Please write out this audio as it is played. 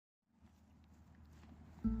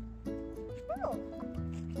Oh.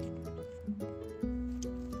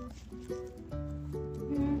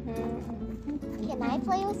 Can I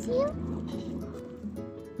play with you?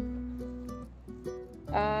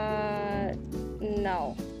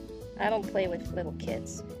 No. I don't play with little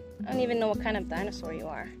kids. I don't even know what kind of dinosaur you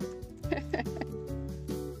are.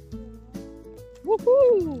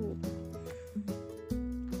 Woohoo!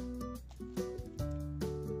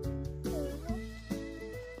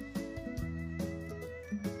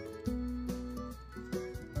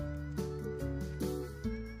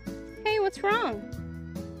 Hey, what's wrong?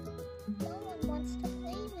 No one wants to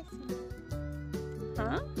play with me.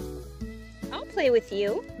 Huh? I'll play with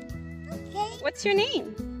you. Okay. What's your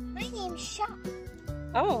name? My name's Shock.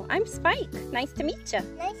 Oh, I'm Spike. Nice to meet you.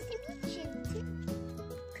 Nice to meet you too.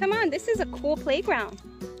 Come on, this is a cool playground.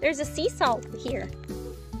 There's a seesaw here.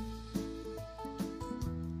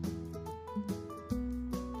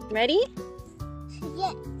 Ready?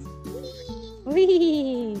 Yes.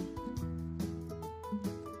 Whee!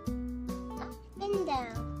 Up and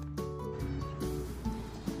down.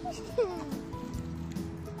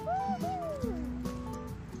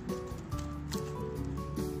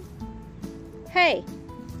 Hey,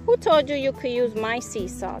 who told you you could use my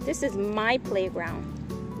seesaw? This is my playground.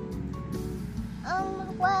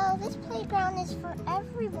 Well, this playground is for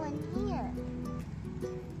everyone here.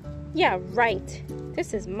 Yeah, right.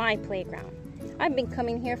 This is my playground. I've been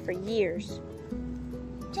coming here for years.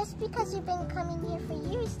 Just because you've been coming here for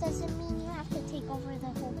years doesn't mean you have to take over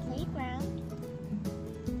the whole playground.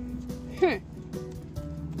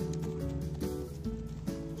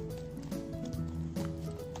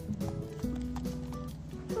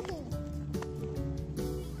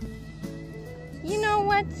 You know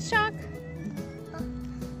what, Shock?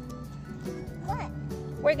 What?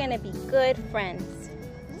 We're gonna be good friends.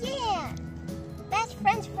 Yeah! Best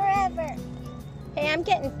friends forever. Hey, I'm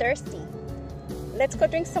getting thirsty. Let's go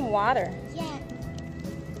drink some water. Yeah.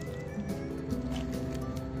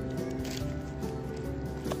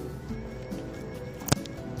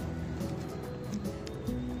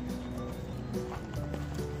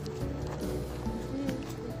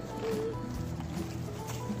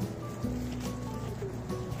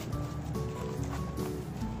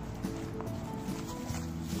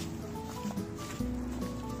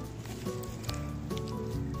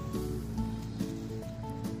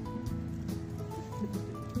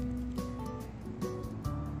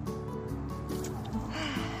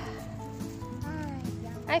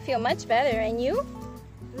 I feel much better, and you?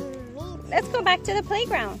 Me too. Let's go back to the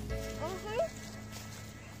playground.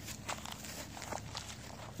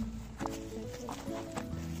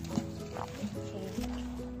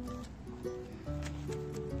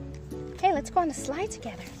 Hey, let's go on the slide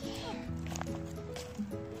together.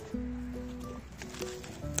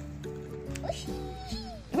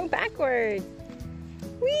 Oh, backward.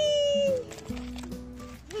 Whee!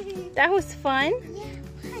 That was fun.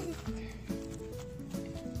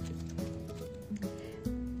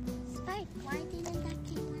 Spike, why didn't that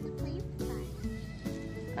kid want to play with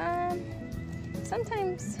us?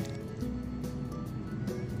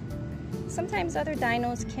 Sometimes other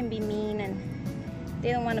dinos can be mean and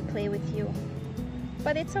they don't want to play with you.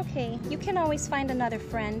 But it's okay. You can always find another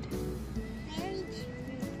friend. Very true.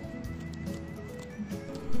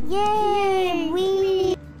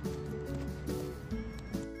 Yay!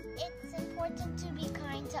 It's important to be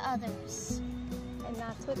kind to others. And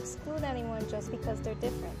not to exclude anyone just because they're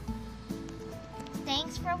different.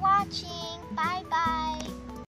 Thanks for watching. Bye-bye.